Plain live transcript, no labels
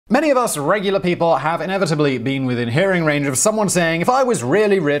Many of us regular people have inevitably been within hearing range of someone saying, if I was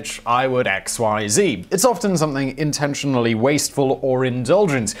really rich, I would XYZ. It's often something intentionally wasteful or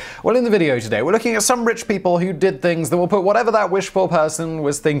indulgent. Well, in the video today, we're looking at some rich people who did things that will put whatever that wishful person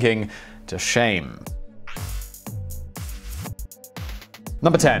was thinking to shame.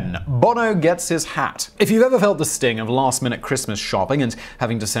 Number 10. Bono Gets His Hat. If you've ever felt the sting of last-minute Christmas shopping and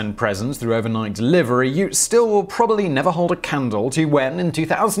having to send presents through overnight delivery, you still will probably never hold a candle to when, in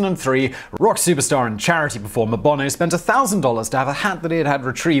 2003, rock superstar and charity performer Bono spent $1,000 to have a hat that he had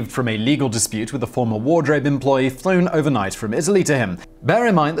retrieved from a legal dispute with a former wardrobe employee flown overnight from Italy to him. Bear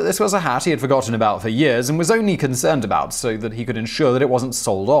in mind that this was a hat he had forgotten about for years and was only concerned about so that he could ensure that it wasn't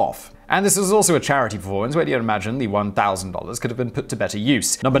sold off. And this was also a charity performance where you'd imagine the $1,000 could have been put to better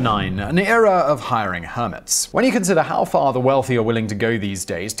use. Number 9. An era of hiring hermits. When you consider how far the wealthy are willing to go these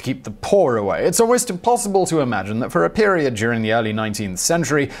days to keep the poor away, it's almost impossible to imagine that for a period during the early 19th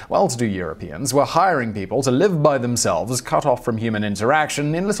century, well-to-do Europeans were hiring people to live by themselves, cut off from human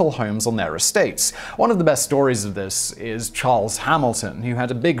interaction in little homes on their estates. One of the best stories of this is Charles Hamilton, who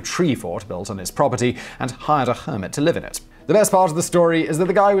had a big tree fort built on his property and hired a hermit to live in it. The best part of the story is that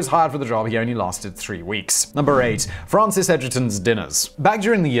the guy who was hired for the job, he only lasted 3 weeks. Number 8. Francis Egerton's dinners. Back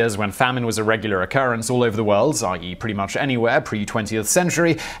during the years when famine was a regular occurrence all over the world, i.e. pretty much anywhere pre-20th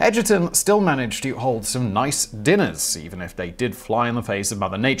century, Egerton still managed to hold some nice dinners, even if they did fly in the face of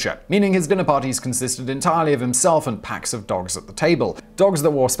Mother Nature. Meaning his dinner parties consisted entirely of himself and packs of dogs at the table. Dogs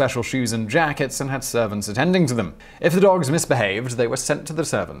that wore special shoes and jackets and had servants attending to them. If the dogs misbehaved, they were sent to the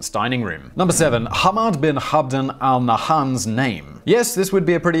servants' dining room. Number 7. Hamad bin Hamdan al-Nahyan's name. Yes, this would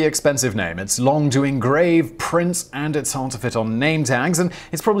be a pretty expensive name. It's long to engrave, print, and it's hard to fit on name tags, and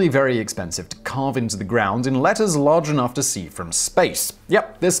it's probably very expensive to carve into the ground in letters large enough to see from space.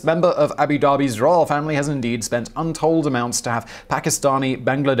 Yep, this member of Abu Dhabi's royal family has indeed spent untold amounts to have Pakistani,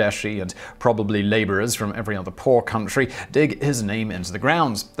 Bangladeshi, and probably laborers from every other poor country dig his name into the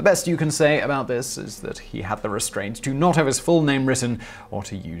ground. The best you can say about this is that he had the restraint to not have his full name written or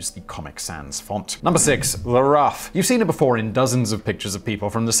to use the Comic Sans font. Number 6. The Ruff. You've seen it before in dozens of pictures of people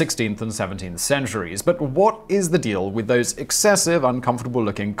from the 16th and 17th centuries, but what is the deal with those excessive,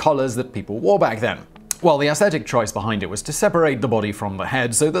 uncomfortable-looking collars that people wore back then? Well, the aesthetic choice behind it was to separate the body from the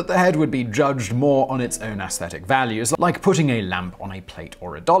head so that the head would be judged more on its own aesthetic values, like putting a lamp on a plate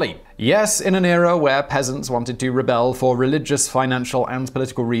or a dolly. Yes, in an era where peasants wanted to rebel for religious, financial, and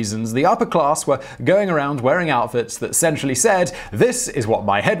political reasons, the upper class were going around wearing outfits that essentially said, "This is what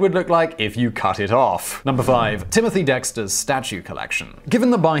my head would look like if you cut it off." Number 5. Timothy Dexter's statue collection. Given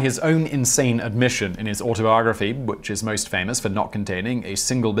that by his own insane admission in his autobiography, which is most famous for not containing a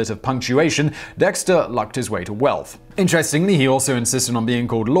single bit of punctuation, Dexter lucked his way to wealth. Interestingly, he also insisted on being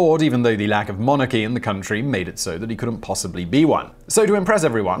called Lord, even though the lack of monarchy in the country made it so that he couldn't possibly be one. So to impress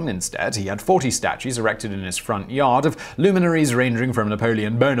everyone, instead, he had 40 statues erected in his front yard of luminaries ranging from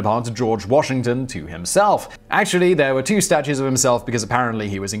Napoleon Bonaparte to George Washington to himself. Actually, there were 2 statues of himself because apparently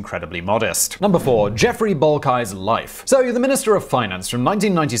he was incredibly modest. Number 4. Jefri Bolkaih's life. So you're the Minister of Finance from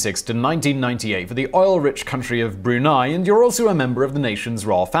 1996 to 1998 for the oil-rich country of Brunei, and you're also a member of the nation's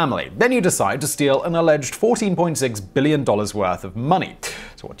royal family. Then you decide to steal an alleged $14.6 billion worth of money.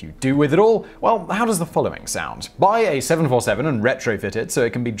 So what do you do with it all? Well, how does the following sound? Buy a 747 and retrofit it so it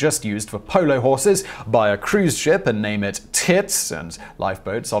can be just used for polo horses, buy a cruise ship and name it Tits, and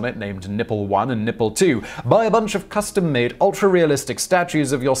lifeboats on it named Nipple 1 and Nipple 2. Buy a bunch of custom-made, ultra-realistic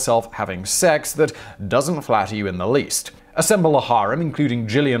statues of yourself having sex that doesn't flatter you in the least. Assemble a harem, including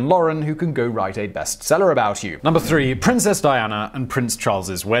Gillian Lauren, who can go write a bestseller about you. Number 3. Princess Diana and Prince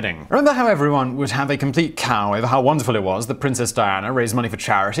Charles's wedding. Remember how everyone would have a complete cow over how wonderful it was that Princess Diana raised money for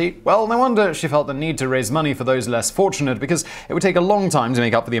charity? Well, no wonder she felt the need to raise money for those less fortunate, because it would take a long time to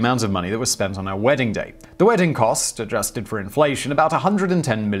make up for the amount of money that was spent on her wedding day. The wedding cost, adjusted for inflation, about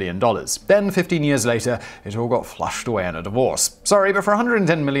 $110 million. Then, 15 years later, it all got flushed away in a divorce. Sorry, but for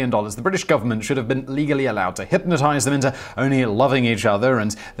 $110 million, the British government should have been legally allowed to hypnotize them into only loving each other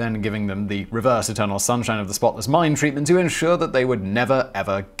and then giving them the reverse eternal sunshine of the spotless mind treatment to ensure that they would never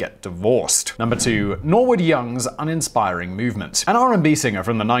ever get divorced. Number 2. Norwood Young's Uninspiring movement. An R&B singer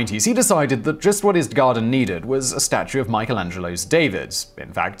from the 90s, he decided that just what his garden needed was a statue of Michelangelo's David.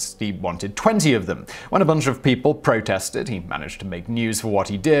 In fact, he wanted 20 of them. When a bunch of people protested, he managed to make news for what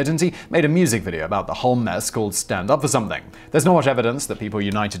he did, and he made a music video about the whole mess called Stand Up for Something. There's not much evidence that people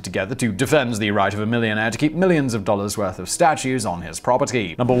united together to defend the right of a millionaire to keep millions of dollars worth worth of statues on his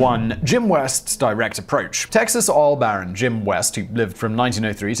property. Number 1. Jim West's direct approach. Texas oil baron Jim West, who lived from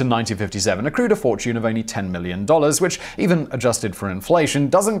 1903 to 1957, accrued a fortune of only $10 million, which, even adjusted for inflation,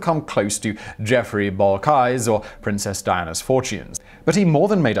 doesn't come close to Jefri, Bolkaih's, or Princess Diana's fortunes. But he more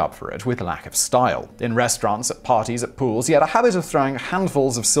than made up for it with lack of style. In restaurants, at parties, at pools, he had a habit of throwing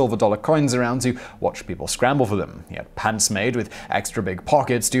handfuls of silver dollar coins around to watch people scramble for them. He had pants made with extra big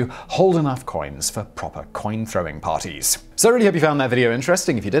pockets to hold enough coins for proper coin-throwing parties. So I really hope you found that video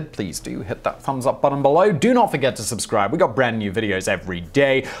interesting. If you did, please do hit that thumbs up button below. Do not forget to subscribe. We got brand new videos every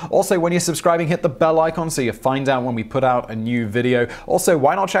day. Also, when you're subscribing, hit the bell icon so you find out when we put out a new video. Also,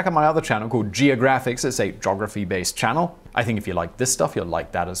 why not check out my other channel called Geographics? It's a geography-based channel. I think if you like this stuff, you'll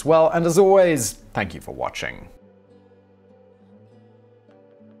like that as well. And as always, thank you for watching.